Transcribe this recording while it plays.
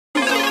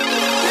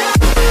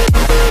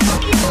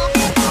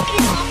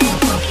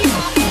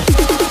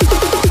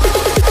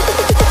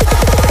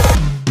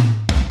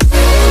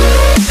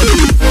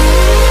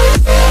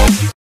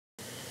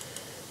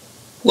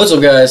What's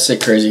up, guys?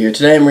 Sick Crazy here.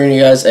 Today I'm bringing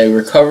you guys a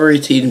Recovery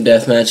Team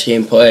Deathmatch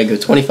gameplay. I go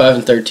 25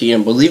 and 13.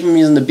 I believe I'm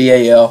using the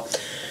BAL.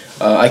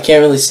 I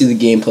can't really see the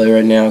gameplay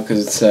right now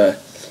because it's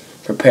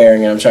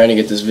preparing, and I'm trying to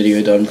get this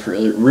video done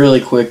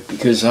really quick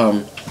because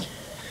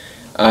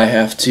I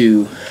have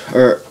to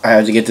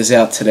get this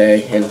out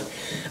today, and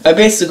I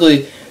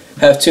basically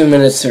have 2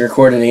 minutes to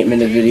record an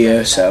 8-minute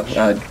video, so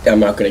I'm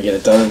not going to get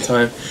it done in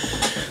time.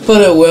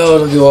 But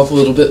it'll go up a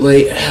little bit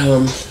late.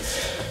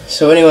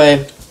 So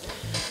anyway.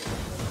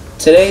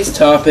 Today's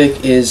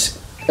topic is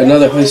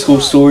another high school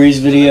stories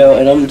video,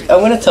 and I'm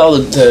going to tell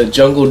the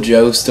Jungle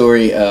Joe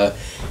story. You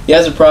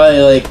guys are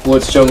probably like,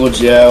 what's Jungle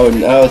Joe?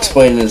 And I'll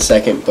explain in a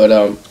second, but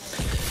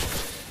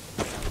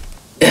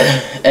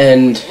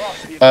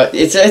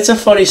it's a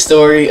funny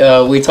story.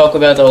 We talk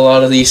about a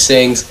lot of these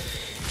things.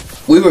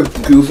 We were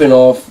goofing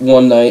off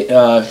one night,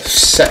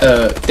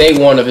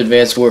 day one of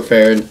Advanced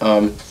Warfare,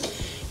 and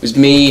it was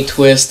me,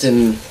 Twist,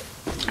 and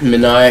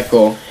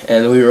Maniacal,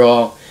 and we were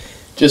all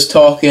just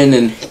talking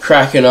and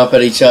cracking up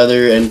at each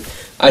other, and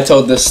I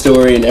told this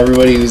story and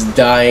everybody was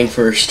dying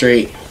for a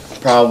straight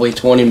probably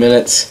 20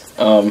 minutes.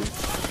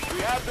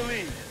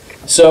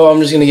 So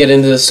I'm just gonna get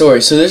into the story.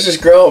 So there's this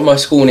girl at my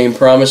school named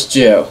Promise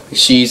Jo.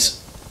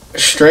 She's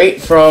she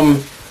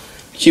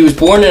was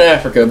born in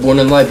Africa, born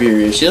in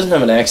Liberia. She doesn't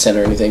have an accent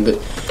or anything, but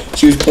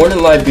she was born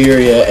in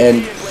Liberia,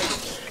 and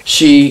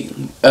she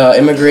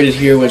immigrated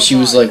here when she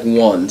was like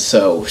 1,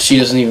 so she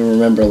doesn't even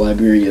remember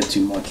Liberia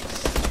too much.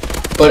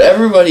 But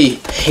everybody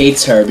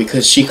hates her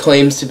because she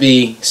claims to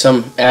be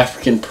some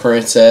African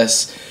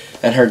princess,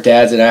 and her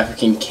dad's an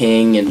African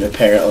king, and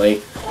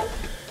apparently.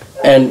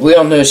 And we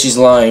all know she's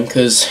lying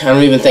because I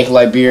don't even think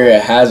Liberia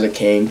has a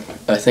king.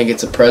 I think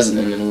it's a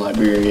president in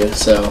Liberia,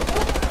 so.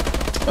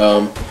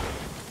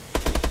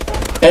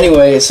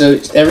 Anyway, so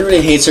everybody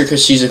hates her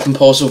because she's a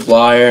compulsive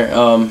liar,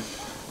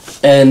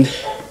 and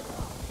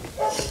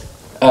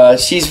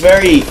she's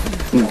very,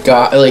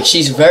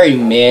 she's very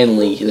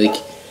manly,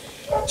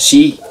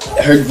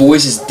 her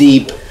voice is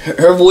deep.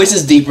 Her voice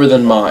is deeper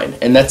than mine,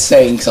 and that's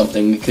saying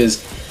something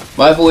because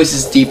my voice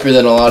is deeper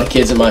than a lot of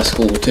kids in my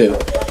school too.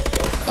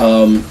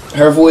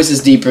 Her voice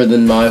is deeper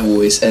than my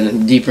voice,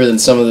 and deeper than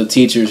some of the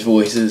teachers'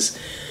 voices.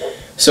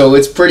 So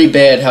it's pretty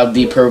bad how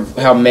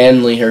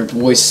manly her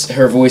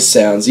voice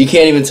sounds. You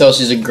can't even tell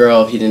she's a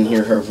girl if you didn't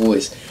hear her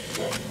voice.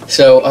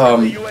 So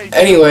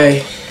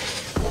anyway,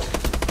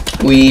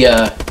 we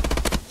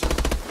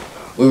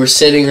were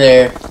sitting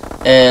there,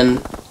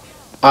 and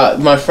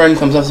my friend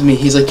comes up to me.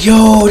 He's like,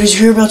 "Yo, did you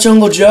hear about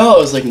Jungle Joe?" I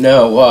was like,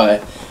 "No,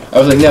 why?" I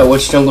was like, "No,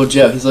 what's Jungle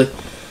Joe?" He's like,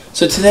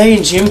 "So today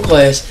in gym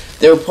class,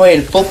 they were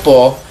playing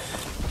football,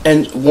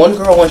 and one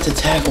girl went to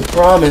tackle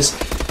Promise,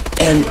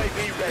 and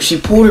she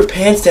pulled her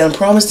pants down.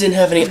 Promise didn't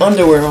have any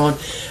underwear on,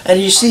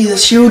 and you see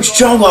this huge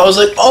jungle." I was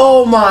like,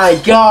 "Oh my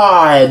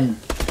god!"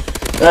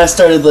 And I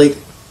started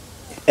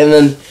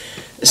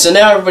so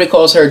now everybody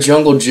calls her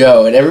Jungle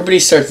Joe, and everybody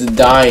starts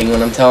dying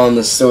when I'm telling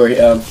this story.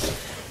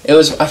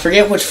 I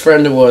forget which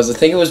friend it was. I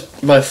think it was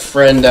my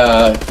friend,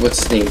 what's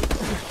his name?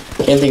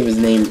 Can't think of his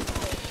name.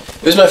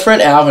 It was my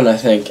friend Alvin, I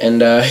think,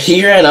 and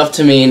he ran up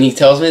to me and he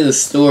tells me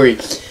this story.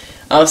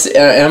 I'm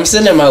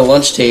sitting at my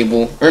lunch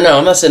table, or no,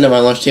 I'm not sitting at my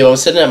lunch table. I'm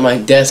sitting at my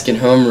desk in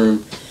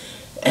homeroom,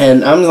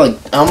 and I'm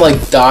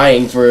like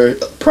dying for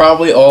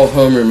probably all of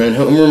homeroom, and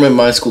homeroom at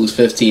my school is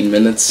 15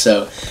 minutes,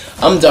 so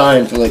I'm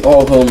dying for like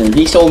all of homeroom.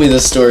 He told me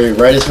this story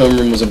right as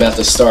homeroom was about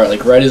to start,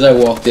 like right as I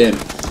walked in.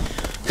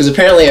 Because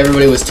apparently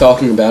everybody was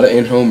talking about it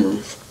in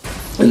homeroom.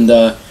 And,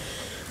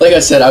 like I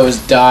said, I was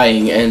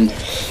dying, and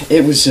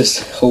it was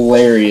just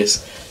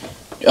hilarious.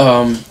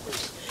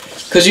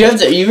 Because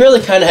you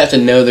really kind of have to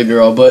know the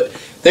girl, but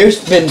there's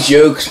been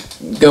jokes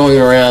going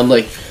around,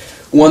 like,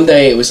 one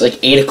day it was like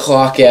 8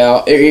 o'clock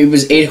out, it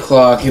was 8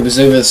 o'clock, it was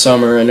over the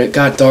summer, and it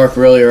got dark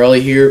really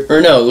early here, or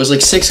no, it was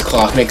like 6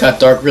 o'clock, and it got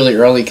dark really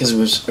early because it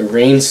was a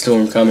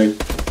rainstorm coming.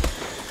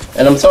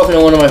 And I'm talking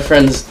to one of my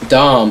friends,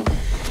 Dom,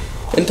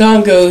 and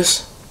Dom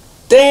goes,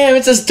 "Damn,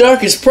 it's as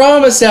dark as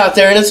Promise out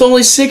there, and it's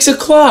only 6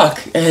 o'clock."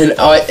 And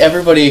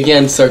everybody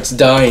again starts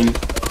dying.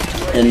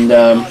 And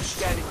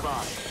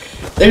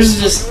there's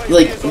just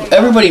like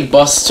everybody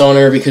busts on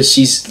her because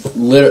she's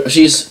one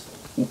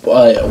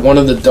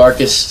of the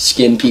darkest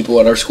skinned people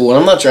at our school. And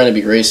I'm not trying to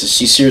be racist.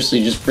 She's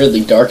seriously just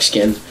really dark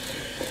skinned.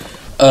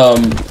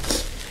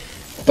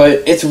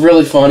 But it's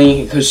really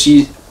funny because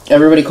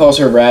everybody calls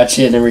her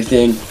Ratchet and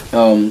everything.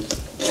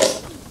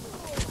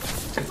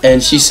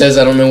 And she says,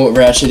 "I don't know what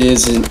Ratchet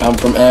is, and I'm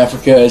from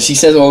Africa." She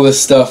says all this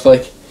stuff,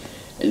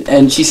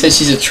 and she says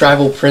she's a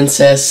tribal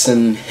princess,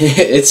 and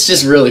it's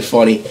just really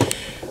funny.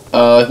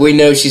 We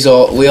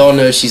all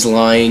know she's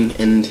lying,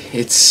 and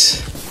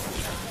it's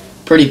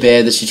pretty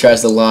bad that she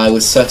tries to lie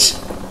with such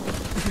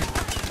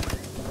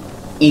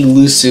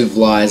elusive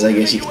lies, I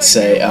guess you could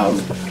say.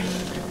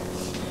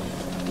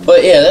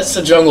 But yeah, that's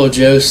the Jungle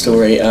Joe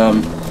story.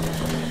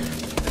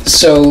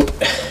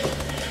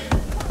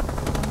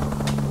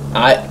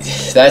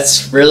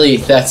 That's really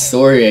that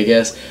story, I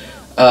guess.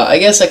 I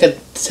guess I could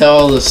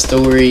tell the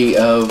story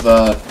of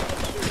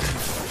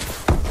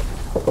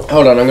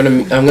hold on,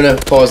 I'm gonna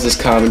pause this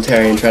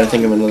commentary and try to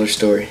think of another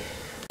story.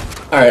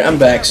 Alright, I'm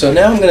back. So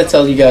now I'm gonna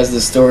tell you guys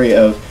the story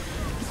of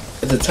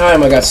at the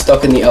time I got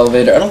stuck in the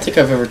elevator. I don't think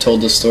I've ever told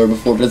this story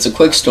before, but it's a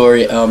quick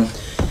story. My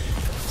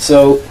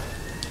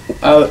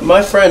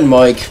friend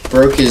Mike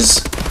broke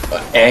his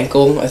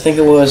ankle, I think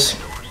it was.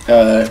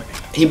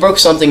 He broke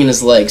something in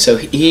his leg. So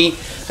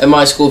at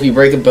my school, if you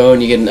break a bone,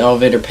 you get an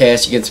elevator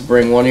pass. You get to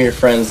bring one of your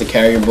friends to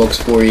carry your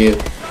books for you,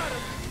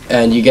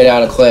 and you get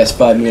out of class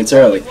 5 minutes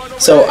early.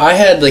 So I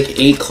had like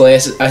 8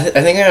 classes. I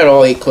think I had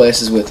all 8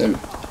 classes with him.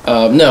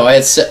 No, I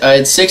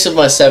had 6 of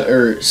my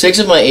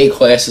 8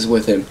 classes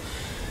with him.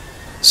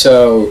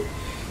 So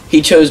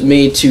he chose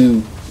me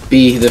to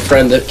be the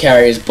friend that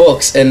carries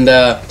books, and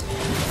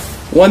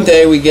one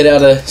day we get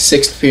out of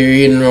 6th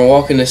period and we're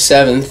walking to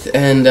 7th,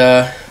 and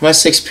my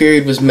 6th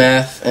period was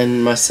math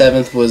and my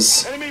 7th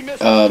was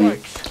my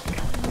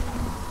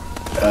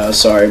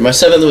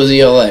 7th was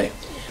ELA.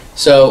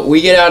 So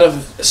we get out of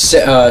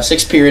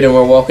 6th period and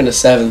we're walking to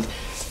 7th,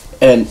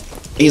 and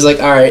he's like,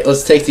 alright,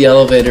 let's take the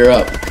elevator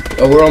up.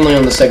 We're only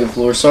on the 2nd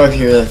floor. Sorry if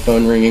you hear that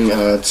phone ringing.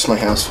 It's my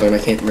house phone. I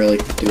can't really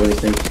do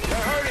anything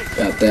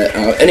about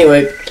that.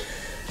 Anyway,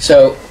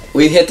 so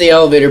we hit the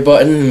elevator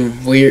button,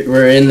 and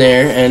we're in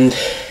there, and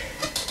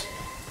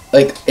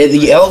like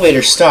the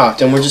elevator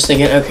stopped, and we're just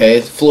thinking, okay,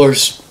 the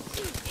floor's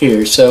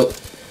here. So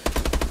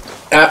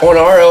on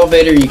our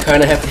elevator, you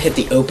kind of have to hit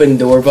the open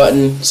door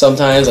button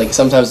sometimes. Like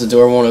sometimes the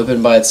door won't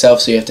open by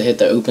itself, so you have to hit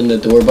the open the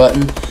door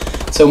button.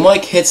 So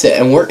Mike hits it,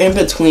 and we're in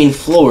between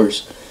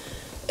floors,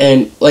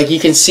 and like you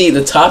can see,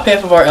 the top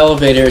half of our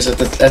elevator is at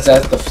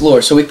the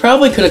floor. So we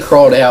probably could have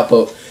crawled out,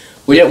 but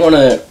we didn't want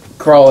to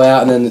crawl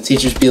out and then the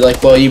teachers be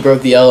like, well, you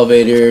broke the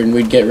elevator, and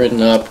we'd get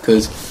written up.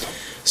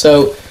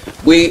 So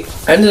we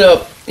ended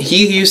up,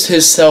 he used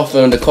his cell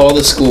phone to call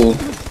the school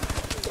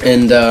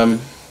and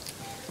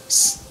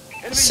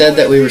said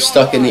that we were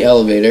stuck in the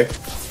elevator,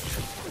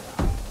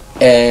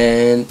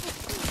 and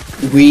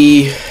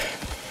we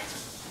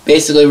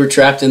basically were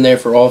trapped in there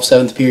for all of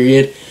 7th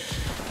period.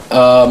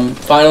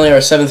 Finally our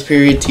 7th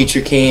period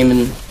teacher came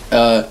and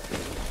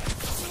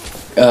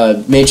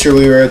made sure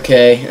we were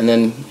okay, and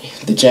then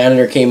the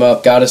janitor came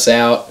up, got us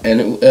out,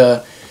 and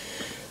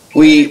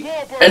we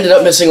ended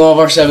up missing all of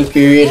our 7th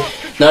period,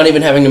 not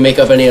even having to make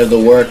up any of the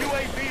work,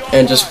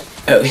 and just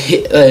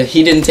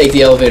he didn't take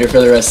the elevator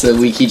for the rest of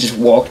the week. He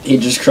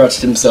just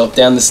crutched himself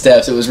down the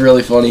steps. It was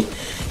really funny.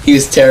 He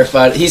was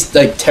terrified. He's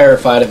like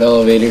terrified of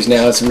elevators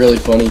now. It's really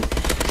funny.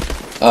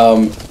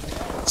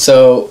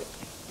 So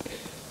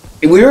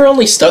we were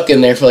only stuck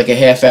in there for like a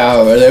half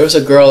hour. There was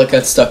a girl that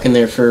got stuck in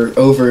there for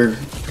over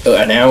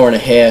an hour and a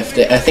half.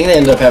 I think they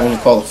ended up having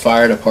to call the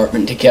fire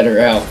department to get her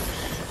out.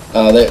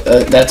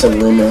 That's a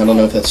rumor. I don't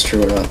know if that's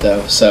true or not,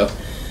 though. So,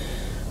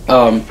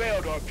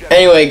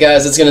 anyway,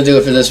 guys, that's gonna do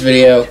it for this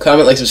video.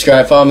 Comment, like,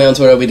 subscribe, follow me on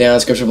Twitter. I'll be down in the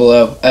description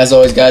below. As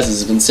always, guys,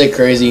 this has been Sick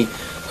Crazy.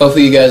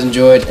 Hopefully you guys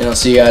enjoyed, and I'll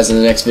see you guys in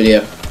the next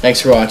video.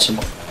 Thanks for watching.